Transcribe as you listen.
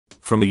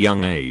From a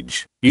young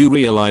age, you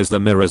realize the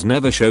mirrors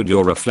never showed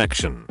your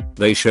reflection.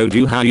 They showed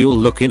you how you'll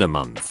look in a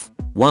month.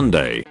 One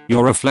day,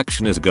 your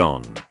reflection is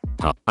gone.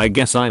 I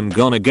guess I'm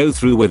gonna go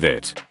through with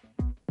it.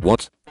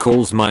 What?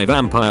 Calls my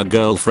vampire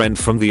girlfriend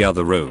from the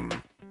other room.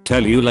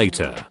 Tell you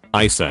later,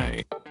 I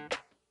say.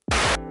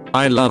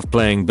 I love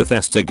playing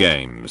Bethesda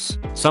games.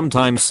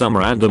 Sometimes some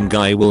random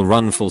guy will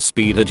run full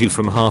speed at you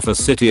from half a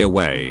city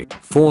away,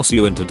 force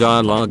you into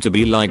dialogue to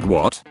be like,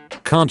 what?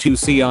 Can't you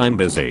see I'm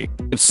busy?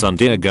 It's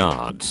Sunday,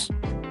 guards.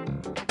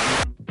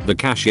 The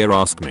cashier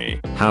asked me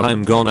how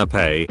I'm gonna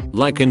pay,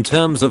 like in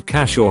terms of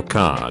cash or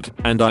card,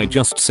 and I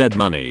just said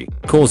money,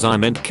 cause I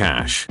meant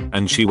cash,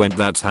 and she went,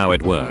 that's how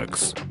it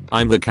works.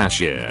 I'm the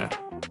cashier.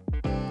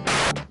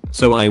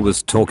 So I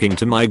was talking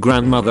to my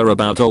grandmother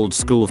about old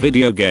school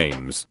video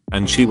games,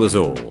 and she was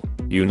all,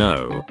 you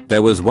know,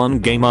 there was one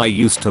game I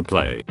used to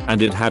play,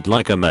 and it had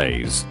like a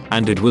maze,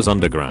 and it was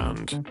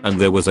underground,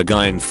 and there was a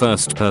guy in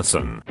first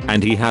person,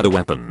 and he had a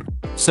weapon.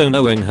 So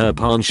knowing her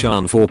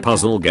penchant for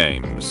puzzle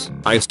games,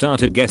 I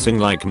started guessing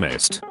like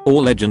Myst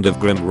or Legend of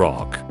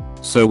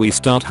Grimrock. So we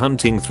start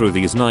hunting through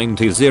these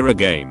 90s era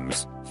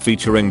games,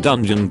 featuring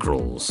dungeon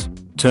crawls.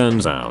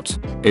 Turns out,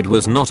 it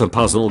was not a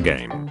puzzle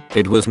game.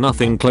 It was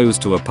nothing close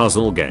to a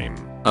puzzle game.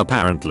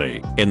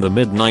 Apparently, in the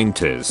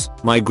mid-90s,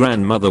 my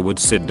grandmother would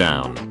sit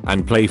down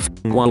and play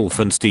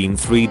Wolfenstein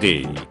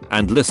 3D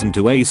and listen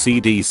to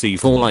AC/DC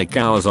for like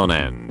hours on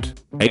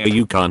end. Hey,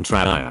 you can't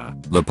try.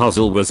 The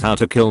puzzle was how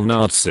to kill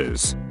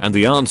Nazis, and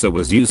the answer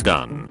was use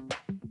gun.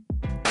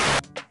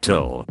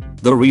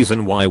 The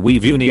reason why we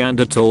view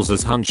Neanderthals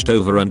as hunched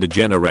over and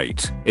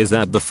degenerate is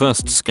that the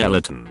first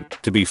skeleton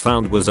to be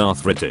found was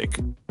arthritic.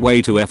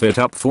 Way to F it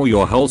up for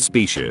your whole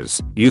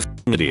species, you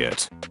f***ing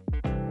idiot.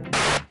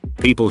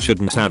 People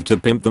shouldn't have to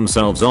pimp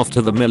themselves off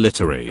to the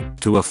military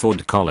to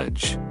afford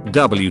college.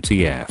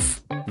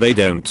 WTF. They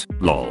don't,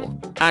 lol.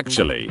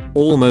 Actually,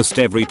 almost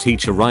every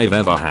teacher I've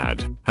ever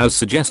had has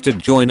suggested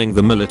joining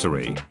the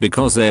military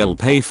because they'll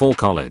pay for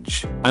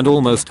college, and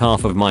almost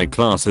half of my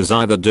class is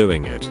either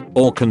doing it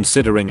or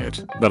considering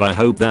it, but I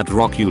hope that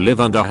rock you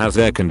live under has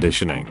air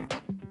conditioning.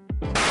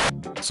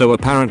 So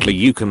apparently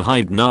you can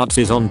hide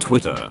Nazis on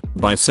Twitter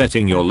by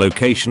setting your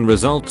location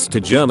results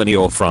to Germany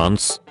or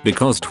France,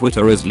 because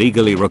Twitter is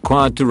legally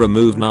required to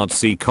remove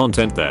Nazi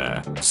content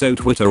there. So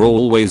Twitter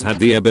always had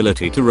the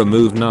ability to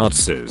remove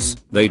Nazis.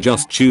 They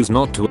just choose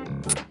not to.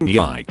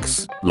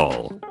 Yikes.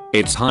 Lol.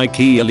 It's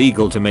high-key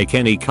illegal to make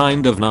any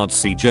kind of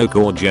Nazi joke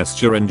or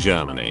gesture in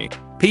Germany.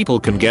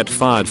 People can get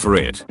fired for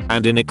it,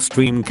 and in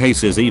extreme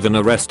cases even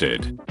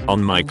arrested.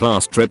 On my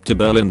class trip to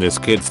Berlin, this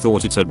kid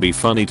thought it'd be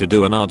funny to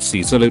do a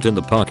Nazi salute in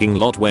the parking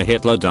lot where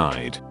Hitler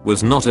died.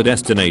 Was not a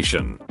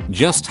destination,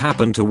 just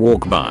happened to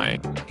walk by.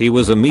 He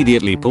was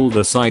immediately pulled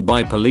aside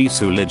by police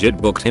who legit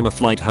booked him a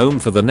flight home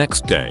for the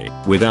next day,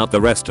 without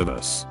the rest of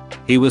us.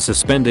 He was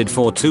suspended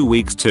for 2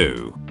 weeks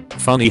too.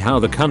 Funny how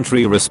the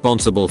country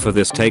responsible for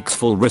this takes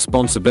full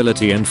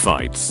responsibility and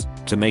fights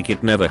to make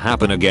it never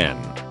happen again,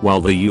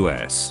 while the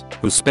US,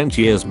 who spent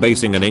years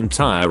basing an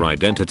entire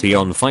identity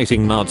on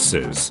fighting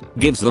Nazis,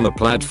 gives them a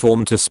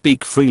platform to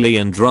speak freely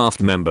and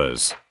draft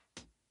members.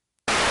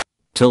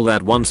 Till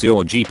that once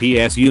your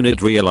GPS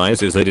unit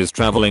realizes it is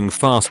traveling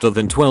faster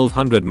than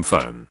 1200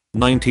 mph,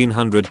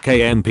 1900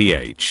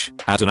 kmph,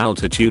 at an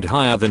altitude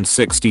higher than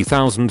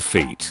 60,000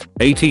 feet,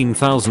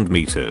 18,000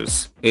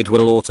 meters, it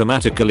will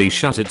automatically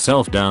shut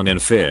itself down in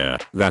fear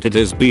that it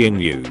is being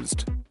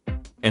used.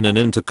 In an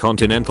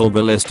intercontinental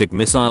ballistic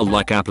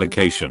missile-like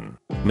application,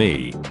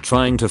 me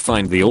trying to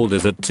find the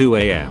orders at 2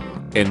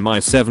 AM in my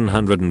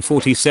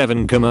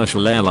 747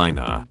 commercial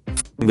airliner.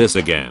 This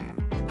again.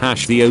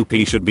 The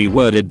OP should be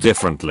worded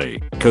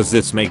differently, cause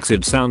this makes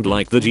it sound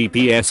like the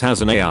GPS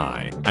has an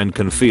AI and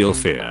can feel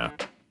fear.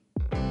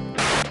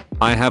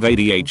 I have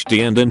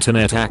ADHD and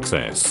internet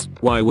access.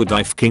 Why would I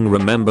f***ing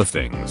remember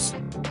things?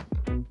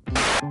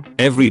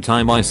 Every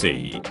time I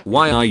see,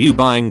 why are you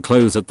buying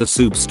clothes at the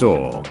soup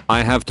store,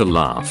 I have to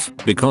laugh,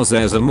 because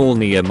there's a mall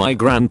near my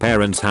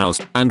grandparents' house,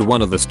 and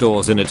one of the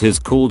stores in it is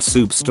called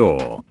Soup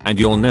Store, and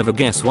you'll never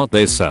guess what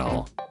they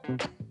sell.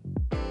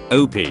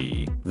 OP,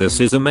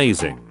 this is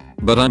amazing,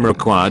 but I'm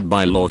required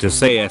by law to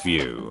say F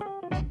you.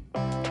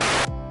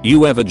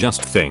 You ever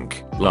just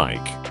think,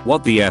 like,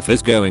 what the F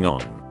is going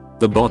on?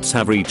 The bots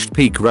have reached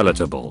peak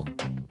relatable.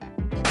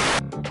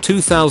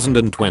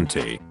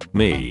 2020.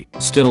 Me,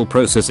 still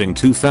processing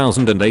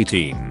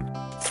 2018.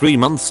 3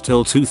 months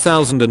till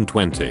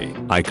 2020.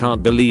 I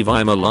can't believe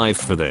I'm alive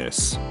for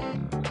this.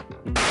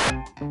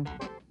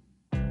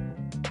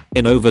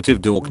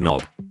 Innovative door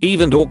knob.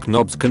 Even door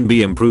knobs can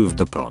be improved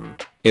upon.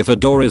 If a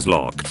door is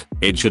locked,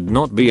 it should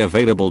not be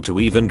available to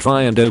even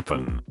try and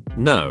open.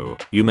 No,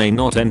 you may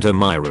not enter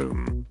my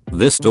room.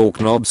 This door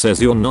knob says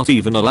you're not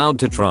even allowed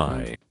to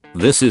try.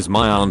 This is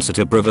my answer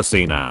to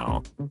privacy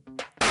now.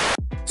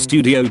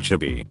 Studio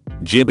Ghibli.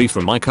 Ghibli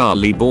from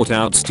iCarly bought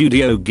out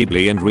Studio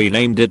Ghibli and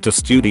renamed it to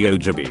Studio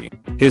Ghibli.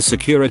 His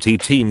security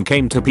team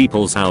came to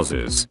people's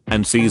houses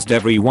and seized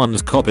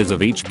everyone's copies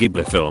of each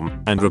Ghibli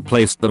film and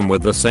replaced them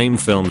with the same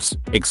films,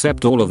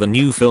 except all of the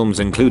new films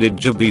included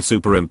Ghibli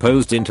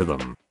superimposed into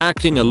them,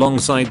 acting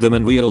alongside them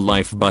in real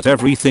life, but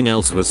everything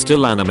else was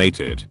still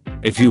animated.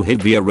 If you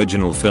hid the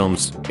original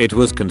films, it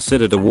was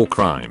considered a war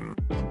crime.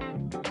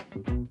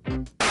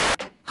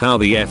 How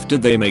the F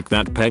did they make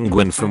that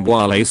penguin from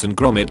Wallace and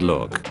Gromit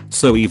look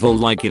so evil,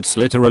 like it's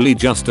literally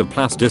just a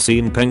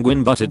plasticine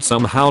penguin but it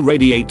somehow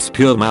radiates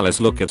pure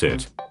malice? Look at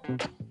it.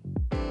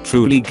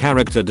 Truly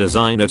character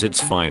design at its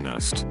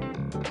finest.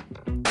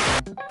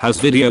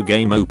 Has video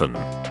game open?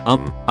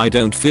 I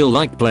don't feel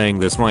like playing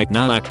this right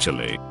now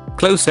actually.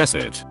 Close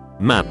it.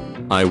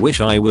 Man, I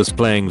wish I was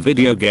playing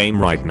video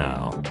game right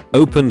now.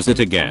 Opens it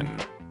again.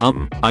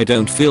 I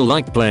don't feel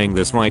like playing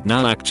this right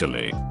now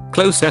actually.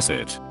 Close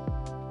it.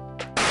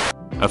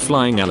 A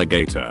flying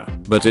alligator,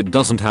 but it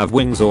doesn't have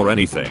wings or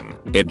anything.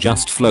 It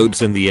just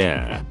floats in the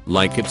air,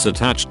 like it's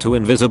attached to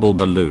invisible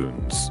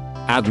balloons.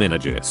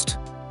 Adminologist.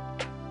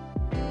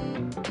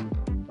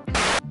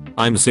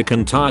 I'm sick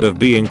and tired of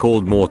being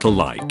called mortal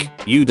like.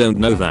 You don't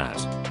know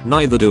that.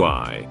 Neither do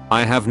I.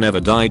 I have never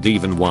died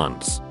even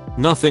once.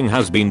 Nothing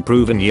has been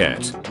proven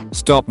yet.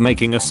 Stop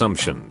making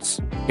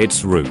assumptions.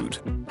 It's rude.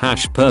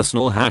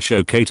 #personal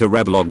 #OK to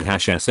reblog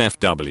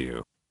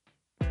 #SFW.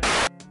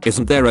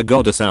 Isn't there a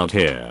goddess out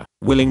here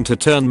willing to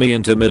turn me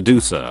into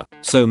Medusa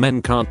so men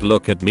can't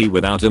look at me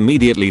without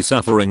immediately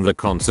suffering the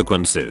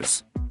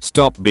consequences?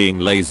 Stop being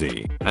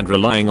lazy and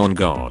relying on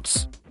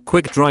gods.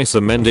 Quick dry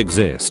cement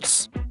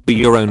exists. Be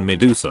your own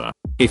Medusa.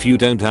 If you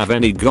don't have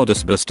any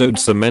goddess bestowed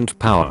cement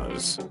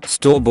powers,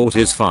 store-bought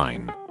is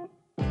fine.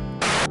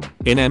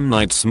 In M.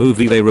 Night's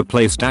movie they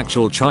replaced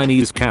actual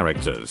Chinese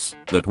characters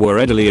that were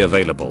readily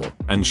available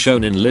and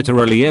shown in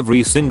literally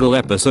every single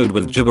episode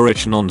with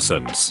gibberish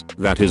nonsense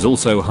that is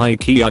also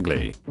high-key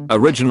ugly.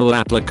 Original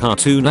Atla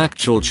cartoon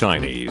actual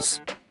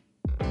Chinese.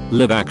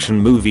 Live action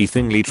movie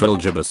thing literal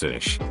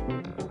gibberish.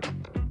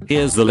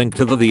 Here's the link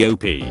to the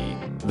OP.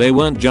 They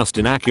weren't just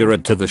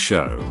inaccurate to the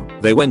show,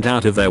 they went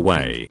out of their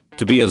way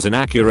to be as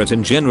inaccurate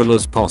in general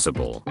as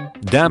possible.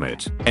 Damn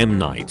it, M.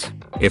 Night.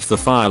 If the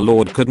Fire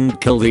Lord couldn't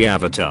kill the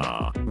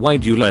Avatar,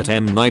 why'd you let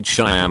M. Night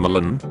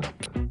Shyamalan?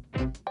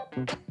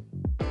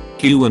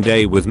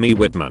 Q&A with me,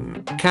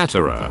 Whitman,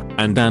 Katara,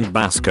 and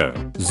Basco,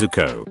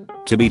 Zuko.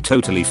 To be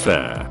totally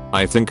fair,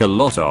 I think a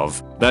lot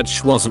of that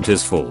wasn't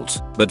his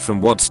fault, but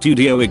from what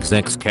studio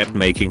execs kept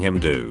making him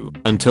do,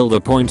 until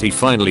the point he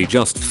finally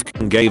just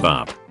f***ing gave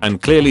up,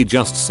 and clearly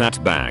just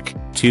sat back,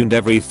 tuned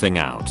everything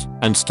out,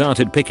 and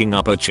started picking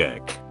up a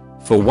check.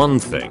 For one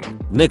thing,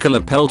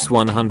 Nicola Peltz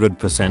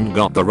 100%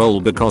 got the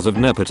role because of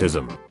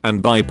nepotism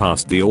and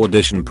bypassed the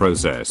audition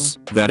process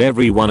that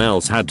everyone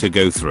else had to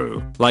go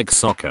through, like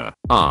Sokka,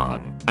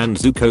 Arn, and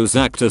Zuko's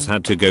actors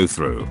had to go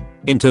through.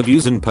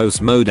 Interviews and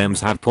post-modems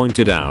have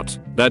pointed out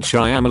that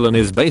Shyamalan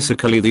is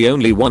basically the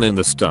only one in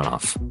the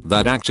staff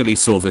that actually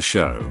saw the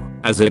show,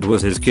 as it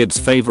was his kid's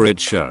favorite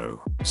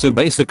show. So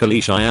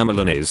basically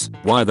Shyamalan is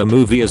why the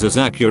movie is as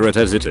accurate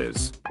as it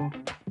is.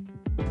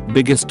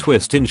 Biggest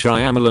twist in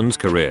Shyamalan's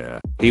career,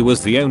 he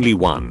was the only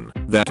one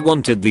that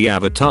wanted the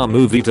Avatar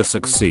movie to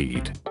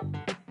succeed.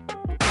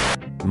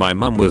 My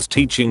mum was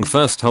teaching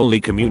First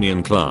Holy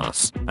Communion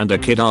class, and a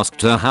kid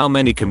asked her, how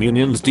many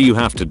communions do you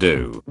have to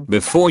do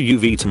before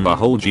you've eaten the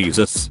whole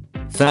Jesus?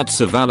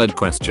 That's a valid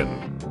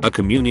question. A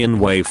communion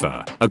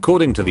wafer,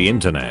 according to the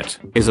internet,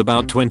 is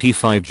about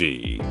 25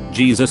 g.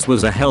 Jesus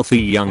was a healthy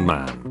young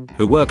man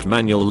who worked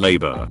manual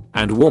labor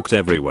and walked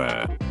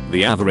everywhere.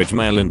 The average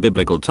male in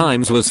biblical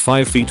times was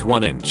 5 feet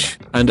 1 inch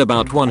and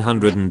about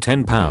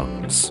 110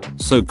 pounds,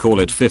 so call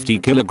it 50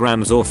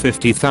 kilograms or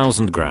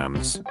 50,000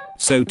 grams.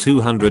 So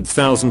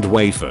 200,000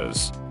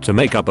 wafers to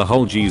make up a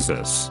whole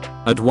Jesus.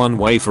 At 1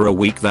 wafer a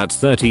week, that's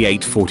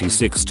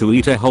 38.46 to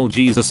eat a whole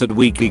Jesus at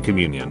weekly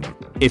communion.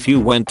 If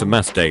you went to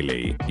mass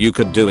daily, you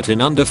could do it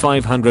in under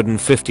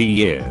 550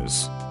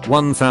 years.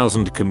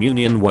 1,000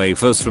 communion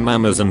wafers from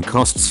Amazon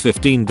costs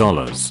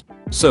 $15.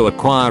 So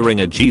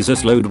acquiring a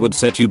Jesus load would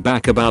set you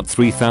back about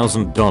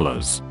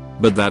 $3,000.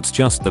 But that's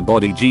just the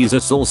body.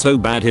 Jesus also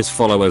bade his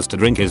followers to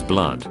drink his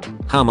blood.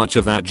 How much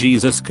of that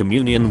Jesus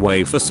communion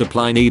wafer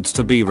supply needs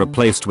to be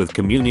replaced with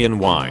communion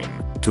wine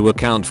to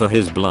account for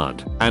his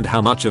blood, and how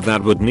much of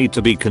that would need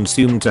to be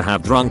consumed to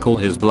have drunk all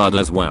his blood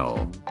as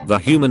well? The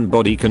human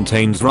body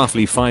contains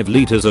roughly 5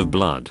 liters of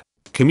blood.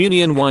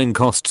 Communion wine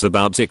costs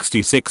about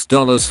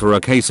 $66 for a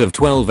case of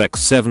 12x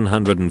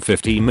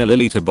 750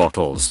 milliliter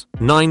bottles,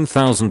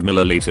 9,000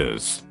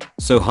 milliliters.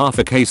 So half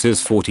a case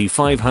is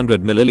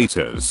 4,500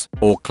 milliliters,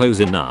 or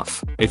close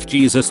enough, if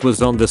Jesus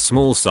was on the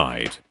small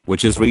side,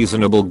 which is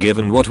reasonable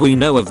given what we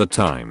know of the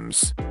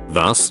times.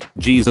 Thus,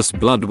 Jesus'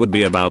 blood would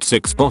be about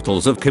 6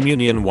 bottles of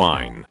communion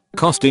wine,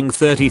 costing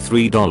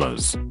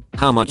 $33.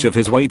 How much of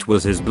his weight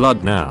was his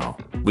blood now?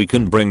 We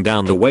can bring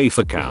down the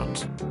wafer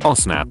count. Oh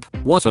snap,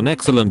 what an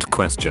excellent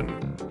question.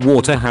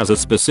 Water has a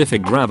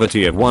specific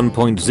gravity of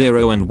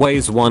 1.0 and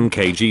weighs 1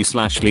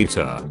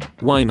 kg/liter.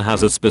 Wine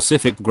has a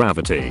specific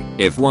gravity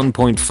of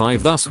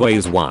 1.5, thus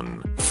weighs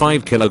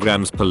 1.5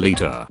 kg per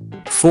liter.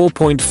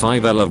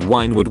 4.5 L of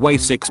wine would weigh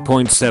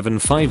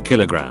 6.75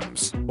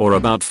 kilograms, or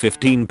about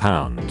 15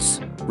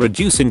 pounds.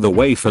 Reducing the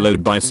wafer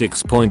load by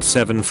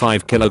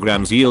 6.75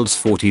 kilograms yields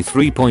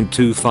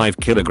 43.25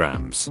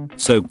 kilograms,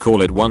 so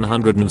call it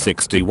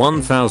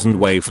 161,000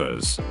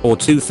 wafers, or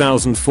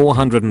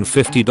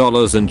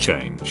 $2,450 and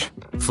change.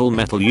 Full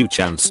Metal You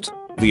chanced.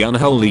 The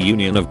unholy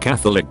union of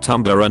Catholic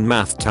Tumblr and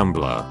Math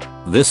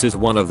Tumblr. This is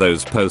one of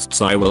those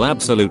posts I will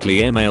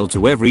absolutely email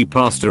to every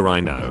pastor I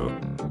know.